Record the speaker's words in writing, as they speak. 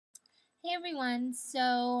Hey everyone.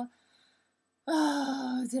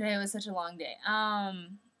 Today was such a long day.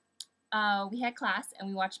 We had class and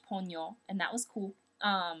we watched Ponyo, and that was cool.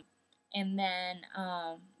 And then,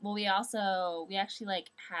 we actually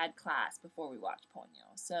had class before we watched Ponyo,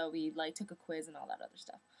 so we took a quiz and all that other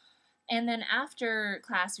stuff. And then after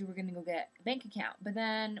class, we were gonna go get a bank account, but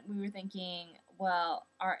then we were thinking, well,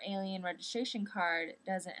 our alien registration card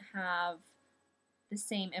doesn't have the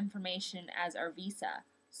same information as our visa,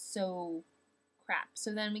 so crap.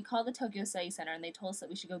 So then we called the Tokyo Study Center and they told us that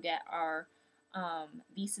we should go get our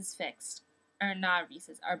visas fixed. Or not our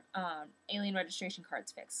visas, our alien registration cards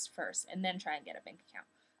fixed first, and then try and get a bank account.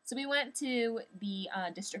 So we went to the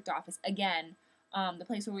district office again, the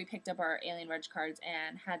place where we picked up our alien reg cards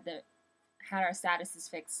and had our statuses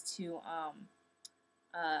fixed to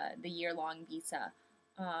the year-long visa.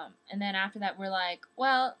 And then after that, we're like,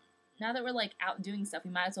 well, now that we're out doing stuff,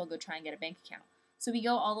 we might as well go try and get a bank account. So we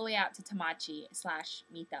go all the way out to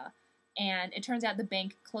Tamachi/Mita, and it turns out the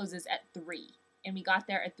bank closes at 3, and we got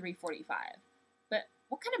there at 3:45. But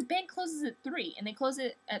what kind of bank closes at 3? And they close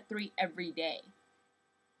it at 3 every day.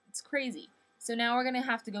 It's crazy. So now we're going to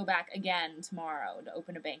have to go back again tomorrow to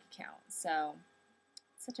open a bank account. So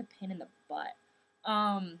it's such a pain in the butt.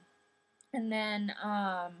 And then,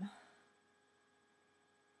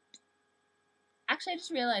 actually, I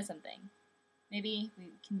just realized something. Maybe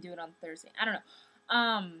we can do it on Thursday. I don't know.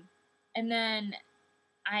 And then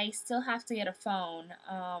I still have to get a phone.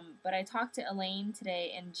 But I talked to Elaine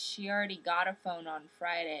today, and she already got a phone on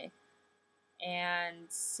Friday. And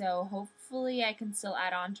so hopefully I can still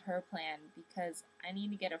add on to her plan because I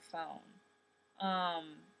need to get a phone.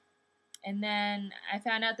 And then I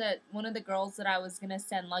found out that one of the girls that I was going to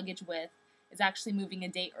send luggage with is actually moving a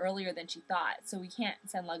date earlier than she thought. So we can't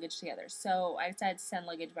send luggage together. So I decided to send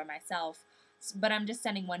luggage by myself. But I'm just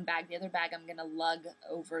sending one bag. The other bag I'm going to lug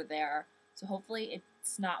over there. So hopefully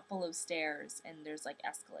it's not full of stairs and there's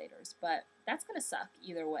escalators. But that's going to suck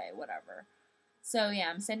either way, whatever. So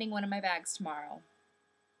yeah, I'm sending one of my bags tomorrow.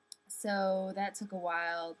 So that took a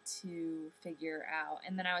while to figure out.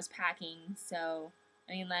 And then I was packing. So,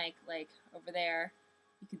 I mean, over there,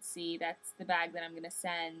 you could see that's the bag that I'm going to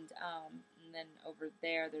send. And then over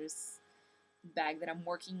there, there's the bag that I'm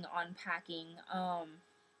working on packing.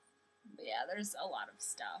 But yeah, there's a lot of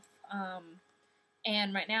stuff.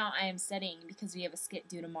 And right now I am studying because we have a skit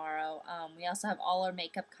due tomorrow. We also have all our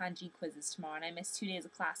makeup kanji quizzes tomorrow, and I missed 2 days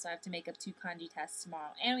of class, so I have to make up 2 kanji tests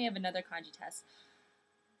tomorrow. And we have another kanji test,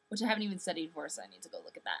 which I haven't even studied for, so I need to go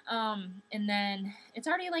look at that. And then it's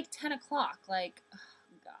already 10 o'clock. Oh,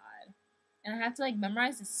 God. And I have to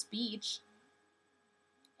memorize a speech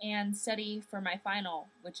and study for my final,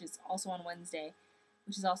 which is also on Wednesday,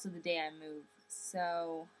 which is also the day I move.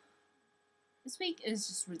 So this week is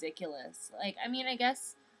just ridiculous. I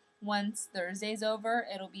guess once Thursday's over,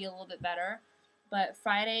 it'll be a little bit better. But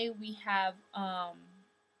Friday we have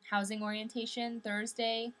housing orientation.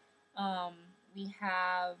 Thursday we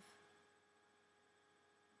have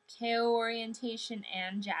KO orientation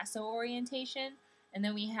and JASO orientation. And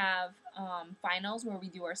then we have finals where we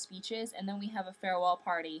do our speeches. And then we have a farewell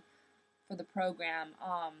party for the program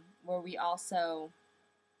where we also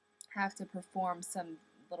have to perform some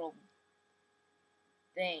little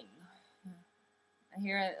thing. I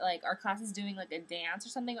hear our class is doing a dance or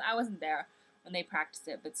something. I wasn't there when they practiced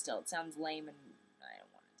it, but still, it sounds lame and I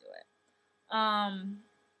don't want to do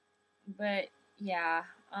it. But yeah,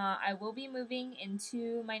 I will be moving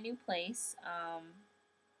into my new place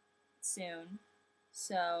soon,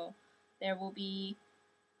 so there will be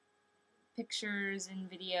pictures and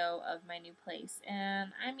video of my new place,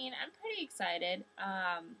 and I mean, I'm pretty excited.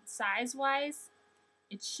 Size-wise,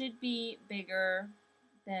 it should be bigger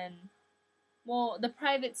than, well, the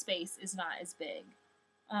private space is not as big.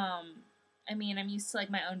 I mean, I'm used to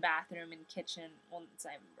my own bathroom and kitchen. Well, it's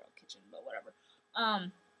not even a real kitchen, but whatever.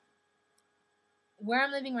 Where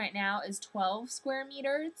I'm living right now is 12 square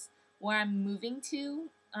meters. Where I'm moving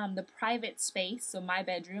to, the private space, so my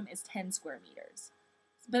bedroom, is 10 square meters.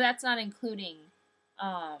 But that's not including,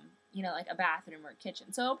 a bathroom or a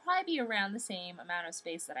kitchen. So it'll probably be around the same amount of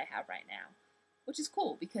space that I have right now, which is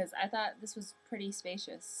cool because I thought this was pretty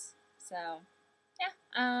spacious. So, yeah,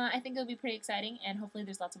 I think it'll be pretty exciting, and hopefully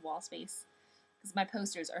there's lots of wall space because my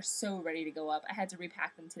posters are so ready to go up. I had to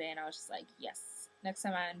repack them today, and I was just like, yes. Next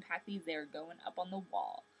time I unpack these, they're going up on the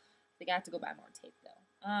wall. I think I have to go buy more tape, though.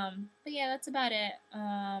 But yeah, that's about it.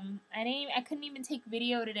 I couldn't even take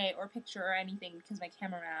video today or picture or anything because my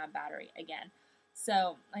camera ran out of battery again.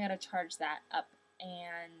 So I gotta charge that up.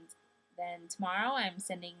 And then tomorrow I'm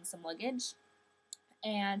sending some luggage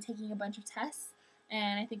and taking a bunch of tests.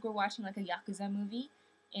 And I think we're watching a Yakuza movie.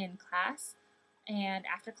 in class. And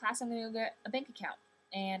after class, I'm going to go get a bank account.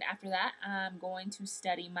 And after that, I'm going to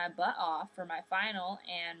study my butt off for my final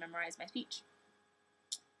and memorize my speech.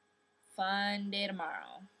 Fun day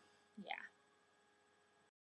tomorrow. Yeah.